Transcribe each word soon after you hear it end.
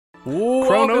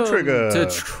Chrono Trigger. To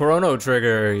Chrono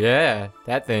Trigger, yeah,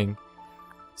 that thing.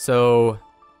 So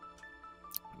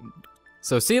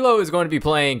CeeLo is going to be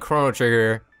playing Chrono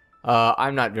Trigger.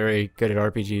 I'm not very good at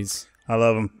RPGs. I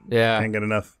love him. Yeah, Can't get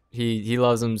enough. he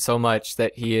loves them so much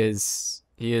that he is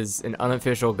an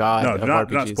unofficial god of RPGs.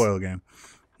 Do not spoil the game.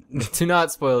 Do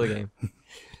not spoil the game.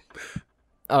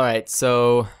 All right,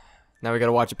 so now we got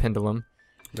to watch a pendulum.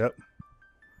 Yep.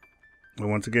 And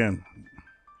once again,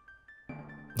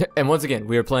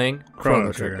 we are playing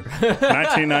Chrono Trigger.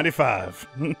 1995.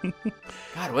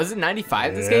 God, was it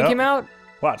 95 this game came out?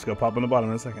 Watch, go pop on the bottom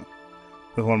in a second.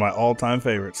 It's one of my all-time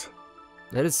favorites.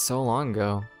 That is so long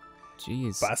ago.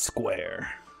 Jeez. By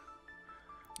Square.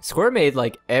 Square made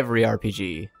like every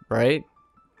RPG, right?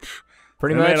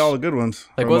 Pretty much. They made all the good ones.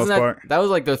 Like, for the most wasn't part. that was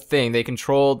like their thing? They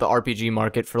controlled the RPG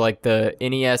market for like the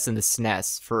NES and the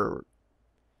SNES for.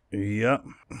 Yep.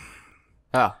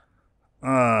 Oh.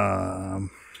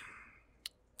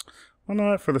 Well,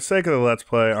 no, for the sake of the Let's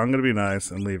Play, I'm gonna be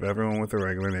nice and leave everyone with their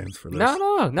regular names for this.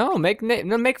 No.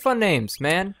 Make fun names,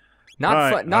 man.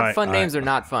 Not fun names are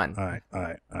not fun. All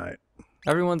right.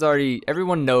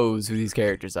 Everyone knows who these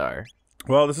characters are.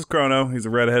 Well, this is Chrono. He's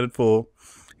a red-headed fool.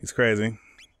 He's crazy.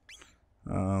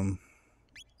 You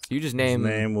just name. His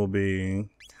name will be.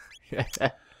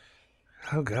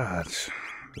 Oh gosh.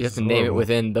 You have to name it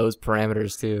within those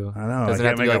parameters too. I know. I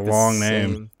can't make a long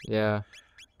name. Yeah.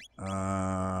 A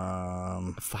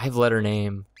 5-letter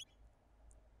name.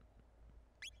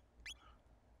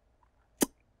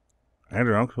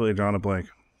 Andrew, I'm completely drawing a blank.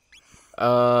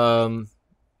 You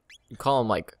call him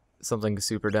like something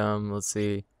super dumb. Let's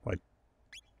see. Like.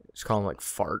 Just call him like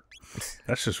fart.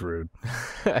 That's just rude.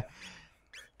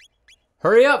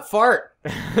 Hurry up, fart!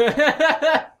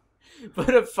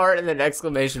 Put a fart and then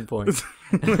exclamation point. So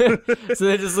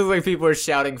it just looks like people are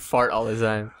shouting fart all the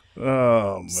time.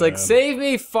 Oh, man. It's like, save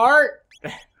me, fart!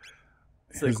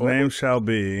 His name shall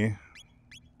be...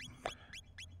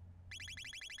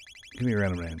 Give me a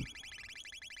random name.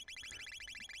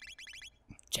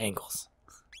 Jangles.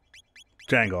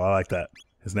 Jangl, I like that.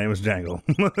 His name is Jangl.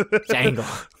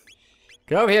 Jangl.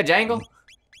 Get over here, Jangl.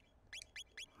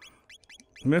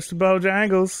 Mr.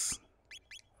 Bojangles.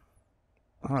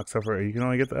 Oh, except for you can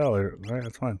only get the L. Right,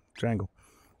 that's fine. Jangl.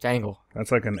 Jangl.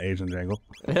 That's like an Asian jangle.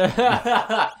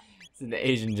 It's an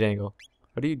Asian jangle.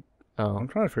 What do you... Oh. I'm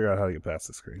trying to figure out how to get past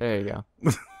the screen. There you go.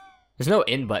 There's no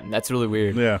in button. That's really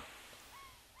weird. Yeah.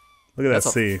 Look at that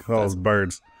sea. All those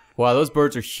birds. Wow, those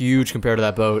birds are huge compared to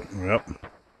that boat. Yep.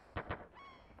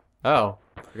 Oh.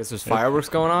 I guess there's fireworks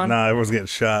going on? Nah, everyone's getting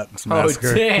shot. It's a massacre.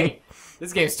 Oh, dang.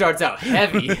 This game starts out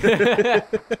heavy.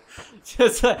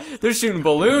 Just they're shooting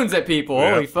balloons at people.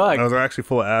 Yep. Holy fuck. Those are actually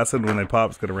full of acid. When they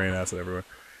pop, it's going to rain acid everywhere.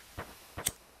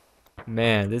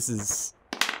 Man, this is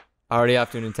already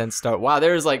off to an intense start. Wow,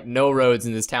 there's like no roads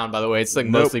in this town, by the way. It's like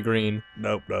mostly green.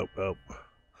 Nope.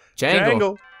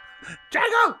 Jangl.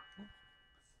 Jangl!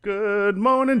 Good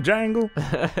morning, Jangl.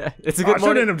 It's a good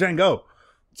morning. I should name him Django.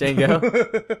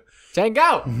 Django.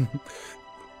 Django!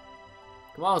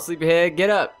 Come on, sleepyhead, get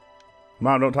up.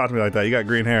 Mom, don't talk to me like that. You got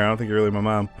green hair. I don't think you're really my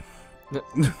mom.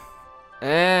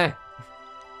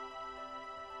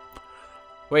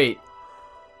 Wait.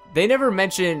 They never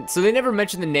mention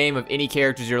the name of any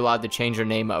characters you're allowed to change your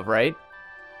name of, right?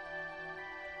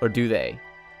 Or do they?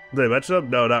 They mention them?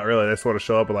 No, not really. They sort of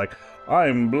show up and like,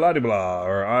 I'm blah blah,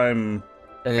 or I'm...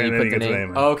 And then you put the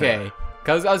name. Okay.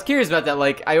 Because I was curious about that.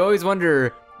 Like, I always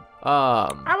wonder... I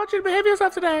want you to behave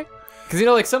yourself today. Because, you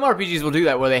know, like, some RPGs will do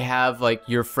that where they have, like,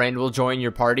 your friend will join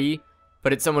your party,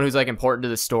 but it's someone who's, like, important to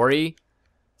the story.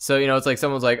 So, you know, it's like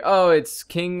someone's like, oh, it's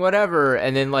King whatever,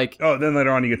 and then, like... Oh, then later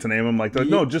on you get to name him. Like,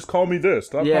 no, just call me this.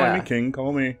 Stop calling me King.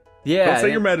 Call me... Yeah. Don't say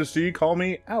your majesty. Call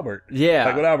me Albert. Yeah.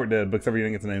 Like what Albert did, but except for you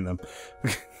didn't get to name them.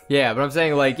 Yeah, but I'm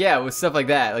saying, like, yeah, with stuff like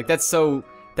that. Like, that's so...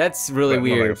 That's really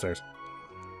weird. Upstairs.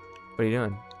 What are you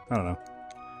doing? I don't know.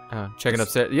 Oh, checking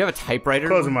upstairs. You have a typewriter?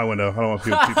 Closing my window. I don't want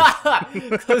people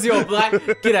peeping. Close your old black.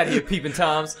 Get out of here, peeping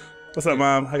toms. What's up,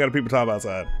 Mom? I got a peeping tom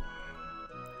outside.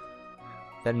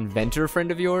 That inventor friend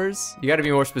of yours? You got to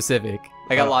be more specific.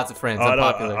 I got lots of friends. I'm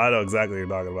popular. I know exactly what you're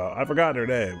talking about. I forgot her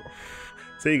name.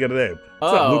 See, you got a name.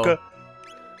 What's up, Luca?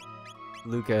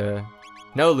 Luca.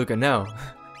 No, Luca, no.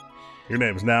 Your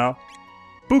name's now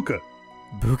Buka.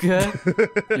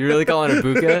 Buka? You really calling her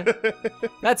Buka?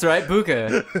 That's right,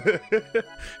 Buka.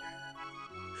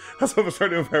 That's what I'm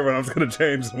starting to do for everyone. I'm just going to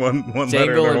change one Jangl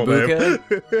letter in their whole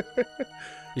Buka? name.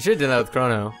 You should have done that with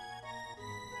Chrono.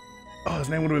 Oh, his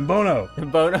name would have been Bono.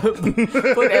 Bono?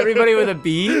 Put everybody with a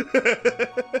B?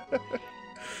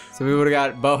 So we would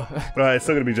have got Bo. Alright, it's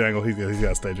still going to be Jangl. He's got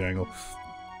to stay Jangl.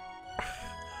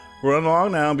 Run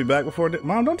along now. Be back before.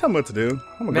 Mom, don't tell me what to do.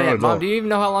 I'm a grown Man, adult. Mom, do you even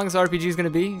know how long this RPG is gonna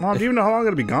be? Mom, do you know how long I'm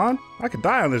gonna be gone? I could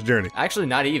die on this journey. Actually,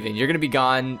 not even. You're gonna be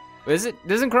gone.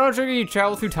 Doesn't Chrono Trigger you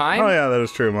travel through time? Oh yeah, that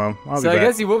is true, Mom. I'll be So I back.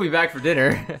 guess you will be back for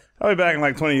dinner. I'll be back in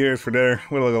like 20 years for dinner.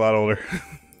 We'll look a lot older.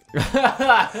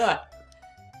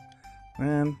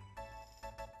 Man.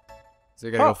 So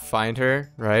you gotta go find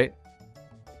her, right?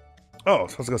 Oh,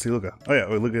 supposed to go see Luca. Oh yeah,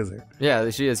 wait, Luca is here. Yeah,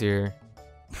 she is here.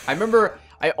 I remember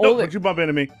I Nope, only. don't you bump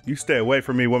into me. You stay away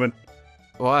from me, woman.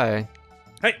 Why?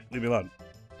 Hey, leave me alone.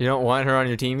 You don't want her on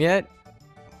your team yet?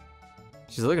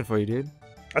 She's looking for you, dude.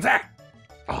 Attack!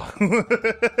 Oh.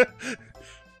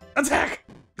 Attack!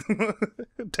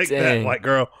 Take that, Dang. white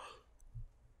girl.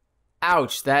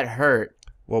 Ouch, that hurt.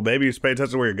 Well, baby, you just pay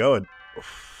attention to where you're going.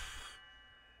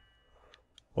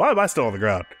 Why am I still on the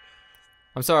ground?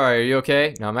 I'm sorry, are you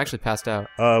okay? No, I'm actually passed out.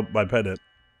 My pendant.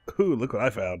 Ooh, look what I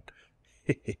found.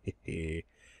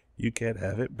 You can't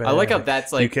have it back. I like how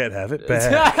that's like. You can't have it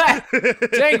back.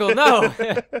 Jangl,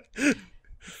 no!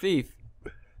 Thief.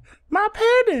 My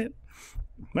pendant.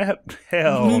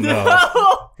 Hell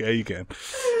no. Yeah, you can.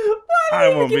 I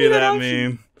won't be that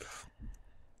mean.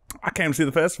 I came to see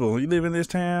the festival. You live in this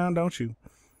town, don't you?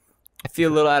 I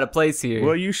feel a little out of place here.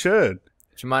 Well, you should.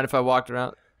 Would you mind if I walked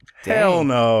around? Hell Dang.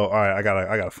 no. All right, I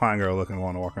got a fine girl looking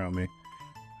want to walk around me.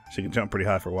 She can jump pretty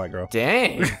high for a white girl.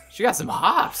 Dang, she got some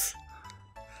hops.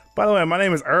 By the way, my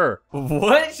name is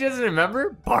What? She doesn't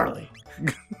remember? Barley. You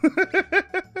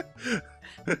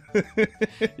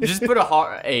just put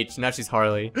a H, now she's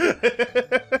Harley.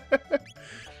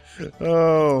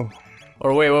 Oh.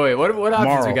 Or wait. What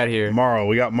options we got here? Marl.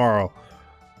 We got Marl.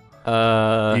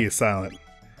 He is silent.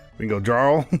 We can go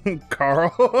Jarl,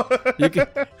 Carl. you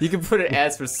can put an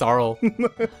S for Sarl.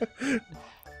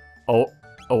 Oh,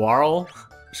 Oarl?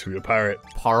 Should be a pirate.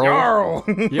 Parl?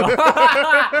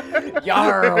 Jarl.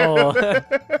 Jarl.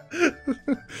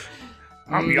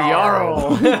 I'm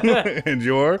Jarl. And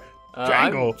you're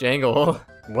Jangl. Jangl.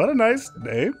 What a nice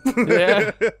name. Yeah.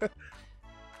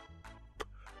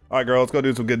 All right, girl, let's go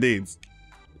do some good deeds.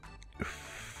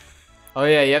 Oh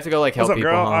yeah, you have to go like help What's up,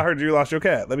 people. girl? Huh? I heard you lost your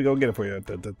cat. Let me go get it for you.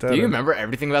 Do you remember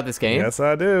everything about this game? Yes,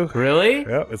 I do. Really?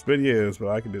 Yep, it's been years, but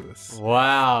I can do this.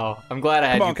 Wow. I'm glad I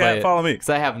had Come on, you play cat, it. follow me. Because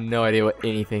I have no idea what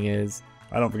anything is.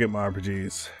 I don't forget my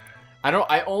RPGs.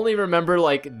 I only remember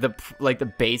like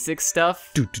the basic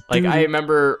stuff. Like I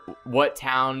remember what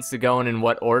towns to go in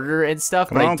what order and stuff,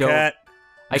 Come but on, I don't. cat.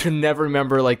 I can never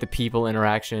remember like the people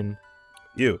interaction.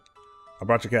 You. I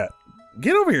brought your cat.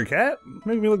 Get over here, cat.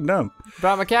 Make me look dumb.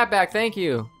 Brought my cat back. Thank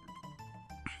you.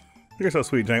 You're so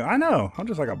sweet, Jang. I know. I'm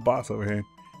just like a boss over here.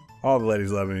 All the ladies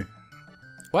love me.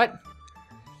 What?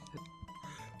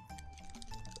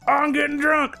 I'm getting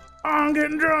drunk. I'm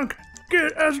getting drunk.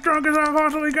 Get as drunk as I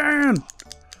possibly can.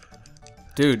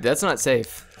 Dude, that's not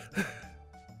safe.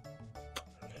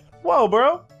 Whoa,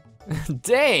 bro.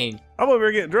 Dang. I'm over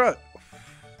here getting drunk.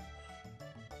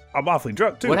 I'm awfully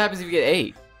drunk, too. What happens if you get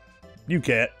 8? You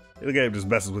can't. The game just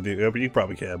messes with you. You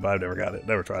probably can, but I've never got it.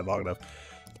 Never tried long enough.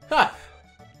 Ha!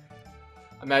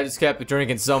 I mean, I just kept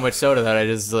drinking so much soda that I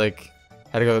just like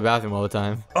had to go to the bathroom all the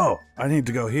time. Oh, I need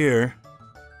to go here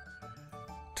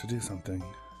to do something.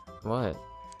 What?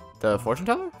 The fortune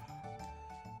teller?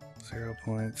 0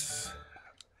 points.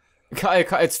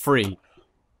 It's free.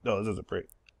 No, this isn't free.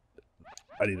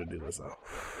 I need to do this, though.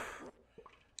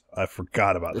 I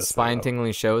forgot about The this.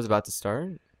 spine-tingling show is about to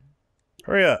start.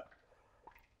 Hurry up.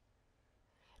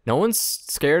 No one's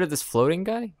scared of this floating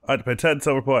guy? I have to pay 10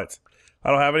 silver points. I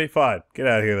don't have any? Fine. Get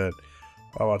out of here, then.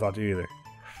 I don't want to talk to you either.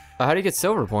 How do you get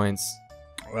silver points?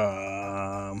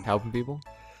 Helping people?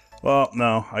 Well,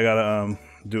 no. I gotta,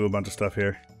 do a bunch of stuff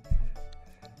here.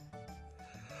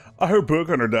 I heard Book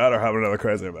and her dad are having another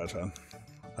crazy match, huh?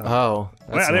 Oh, that's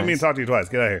Man, I didn't mean nice. to talk to you twice.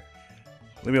 Get out of here.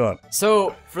 Leave me alone.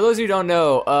 So, for those of you who don't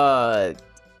know, a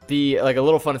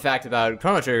little fun fact about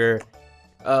Chrono Trigger,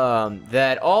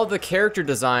 that all the character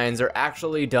designs are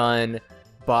actually done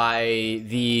by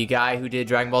the guy who did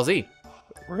Dragon Ball Z.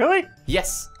 Really?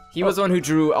 Yes, he was the one who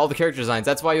drew all the character designs.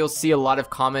 That's why you'll see a lot of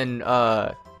common,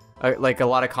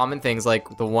 things,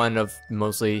 like the one of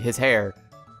mostly his hair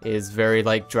is very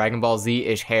like Dragon Ball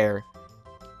Z-ish hair.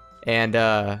 And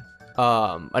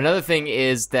another thing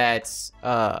is that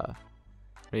what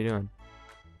are you doing?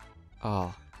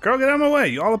 Oh. Girl, get out of my way.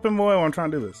 You all up in my way while I'm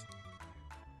trying to do this.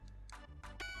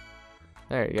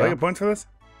 There you Do I go. get points for this?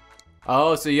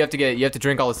 Oh, so you have to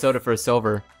drink all the soda for a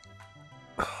silver.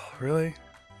 Oh, really?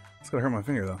 It's gonna hurt my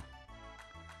finger, though.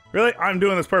 Really? I'm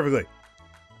doing this perfectly.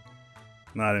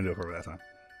 No, I didn't do it perfectly that time.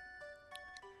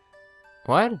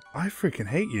 What? I freaking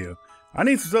hate you. I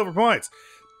need some silver points.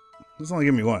 Just only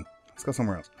give me one. Let's go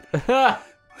somewhere else.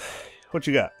 What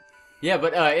you got? Yeah,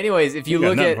 but anyways, if you You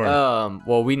got look at nothing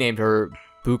well, we named her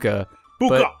Buka. Buka.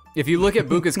 But if you look at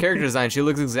Buka's character design, she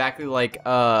looks exactly like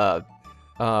Bulba.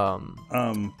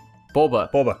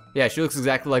 Bulba. Yeah, she looks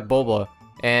exactly like Bulba.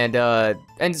 And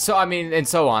so I mean, and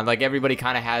so on. Like everybody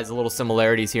kind of has little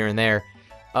similarities here and there.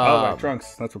 Oh, like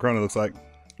Trunks. That's what Chrono looks like.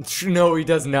 No, he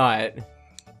does not.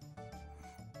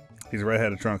 He's a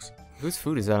redheaded Trunks. Whose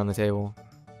food is that on the table?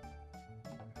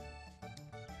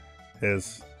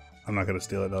 His. I'm not gonna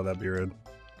steal it though. That'd be rude.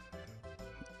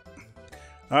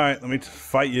 All right, let me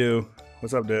fight you.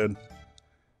 What's up, dude?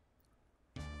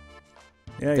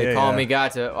 Yeah, They call me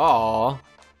Gato. Aw,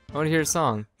 I want to hear a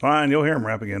song. Fine, you'll hear him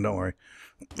rap again. Don't worry.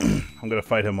 I'm gonna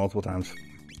fight him multiple times.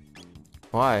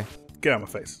 Why? Get out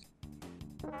of my face.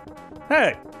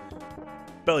 Hey!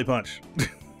 Belly punch.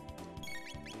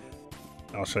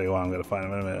 I'll show you why I'm gonna fight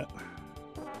him in a minute.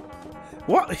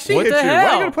 What? She What hit the you. hell? Why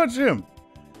are you gonna punch him?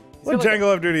 What got like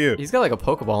Jangl ever do to you? He's got like a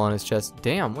Pokeball on his chest.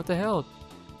 Damn, what the hell?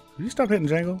 Will you stop hitting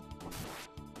Jangl?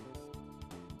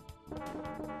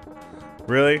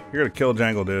 Really? You're gonna kill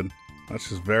Jangl, dude. That's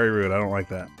just very rude. I don't like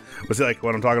that. But see, like,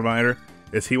 what I'm talking about, Ender,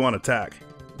 is he won't attack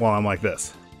while I'm like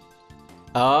this.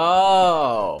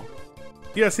 Oh.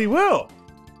 Yes, he will.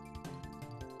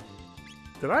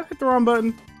 Did I hit the wrong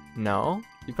button? No.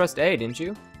 You pressed A, didn't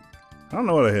you? I don't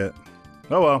know what I hit.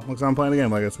 Oh well, looks like I'm playing the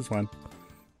game, I guess. It's fine.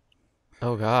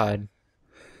 Oh, God.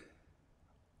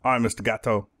 Alright, Mr.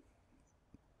 Gato.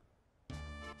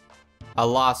 I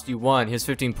lost, you won. Here's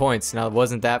 15 points. Now,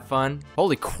 wasn't that fun?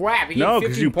 Holy crap, he gave No, you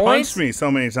because 15 you points? punched me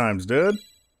so many times, dude.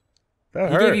 That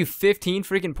He hurt. gave you 15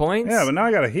 freaking points? Yeah, but now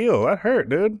I gotta heal. That hurt,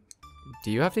 dude.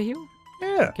 Do you have to heal?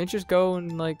 Yeah. Can't you just go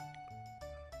and, like,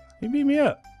 He beat me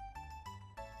up.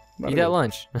 eat that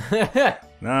lunch?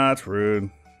 Nah, that's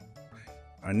rude.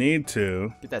 I need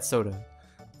to. Get that soda.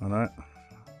 Why not?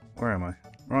 Where am I?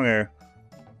 Wrong area.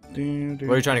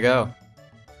 Where are you trying to go?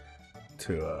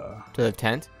 To the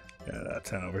tent? yeah, that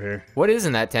tent over here. What is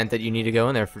in that tent that you need to go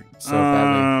in there for so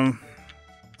badly?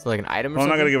 It's like an item or Well, I'm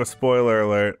something? not gonna give a spoiler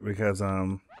alert because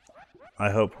I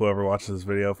hope whoever watches this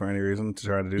video for any reason to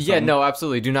try to do something. Yeah, no,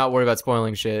 absolutely. Do not worry about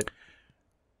spoiling shit.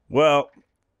 Well,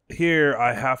 here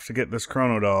I have to get this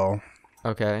Chrono doll,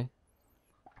 Okay.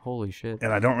 Holy shit.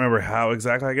 and I don't remember how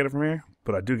exactly I get it from here,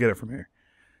 but I do get it from here.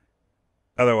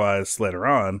 Otherwise, later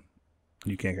on,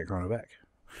 you can't get Chrono back.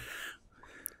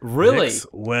 Really? Mix,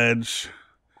 wedge.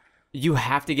 You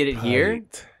have to get it here?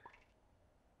 Height.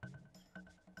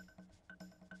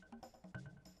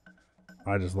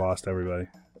 I just lost everybody.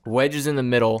 Wedge is in the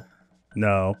middle.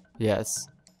 No, Yes.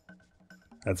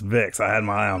 that's Vix. I had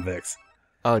my eye on Vix.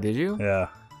 Oh, did you? Yeah.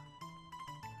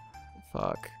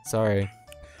 Fuck. Sorry.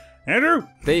 Andrew!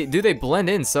 They blend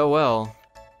in so well.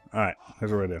 Alright,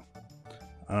 here's what I do.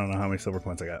 I don't know how many silver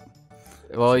points I got.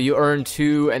 Well, you earn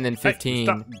 2 and then Hey, 15.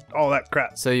 stop all that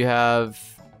crap. So you have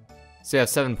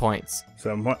 7 points.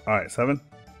 7 points. Alright, 7.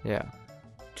 Yeah.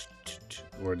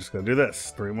 We're just gonna do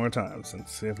this 3 more times and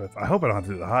see if I hope I don't have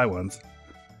to do the high ones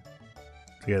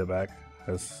to get it back.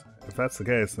 Because if that's the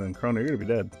case, then Chrono, you're gonna be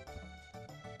dead.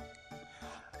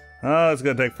 Oh, it's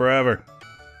gonna take forever.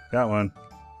 Got one.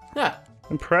 Yeah.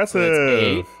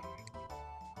 Impressive.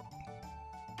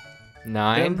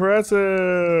 9.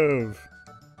 Impressive.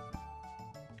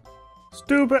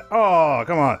 Stupid. Oh,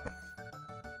 come on.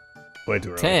 Way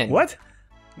too early. 10. What?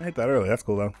 I hit that early. That's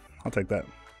cool though. I'll take that.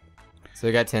 So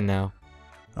you got 10 now.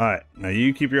 Alright, now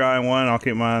you keep your eye on one, I'll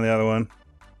keep my eye on the other one.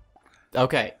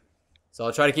 Okay. So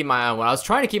I'll try to keep my eye on one. I was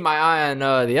trying to keep my eye on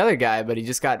the other guy, but he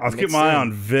just got I'll keep mixed my eye in.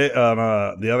 on Vic,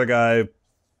 the other guy,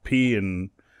 P and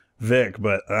Vic,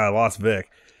 but I lost Vic.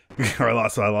 Or I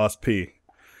lost P.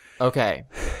 Okay.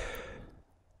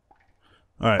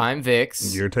 Alright. I'm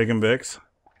Vix. You're taking Vix.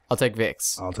 I'll take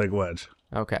Vix. I'll take Wedge.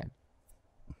 Okay.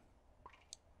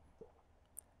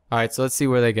 Alright, so let's see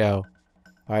where they go.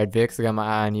 Alright, Vix, I got my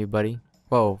eye on you, buddy.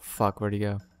 Whoa, fuck, where'd he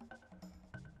go?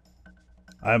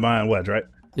 I have my eye on Wedge, right?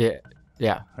 Yeah.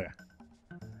 Yeah. Okay.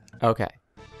 Okay.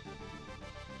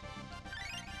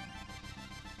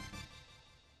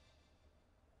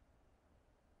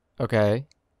 Okay.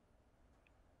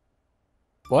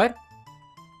 What?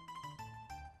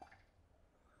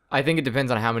 I think it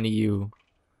depends on how many you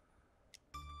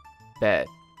bet.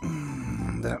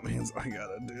 That means I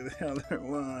gotta do the other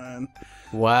one.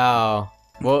 Wow.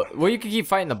 Well, you could keep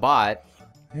fighting the bot.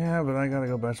 Yeah, but I gotta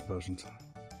go batch potions.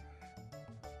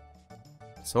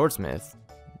 Swordsmith.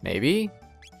 Maybe?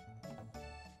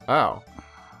 Oh.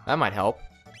 That might help.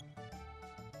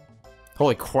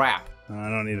 Holy crap. I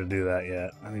don't need to do that yet.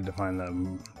 I need to find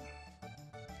them.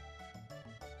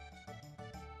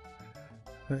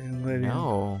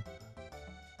 No.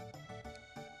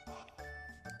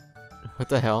 What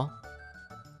the hell?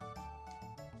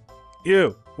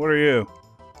 You. What are you?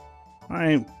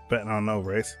 I ain't betting on no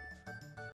race.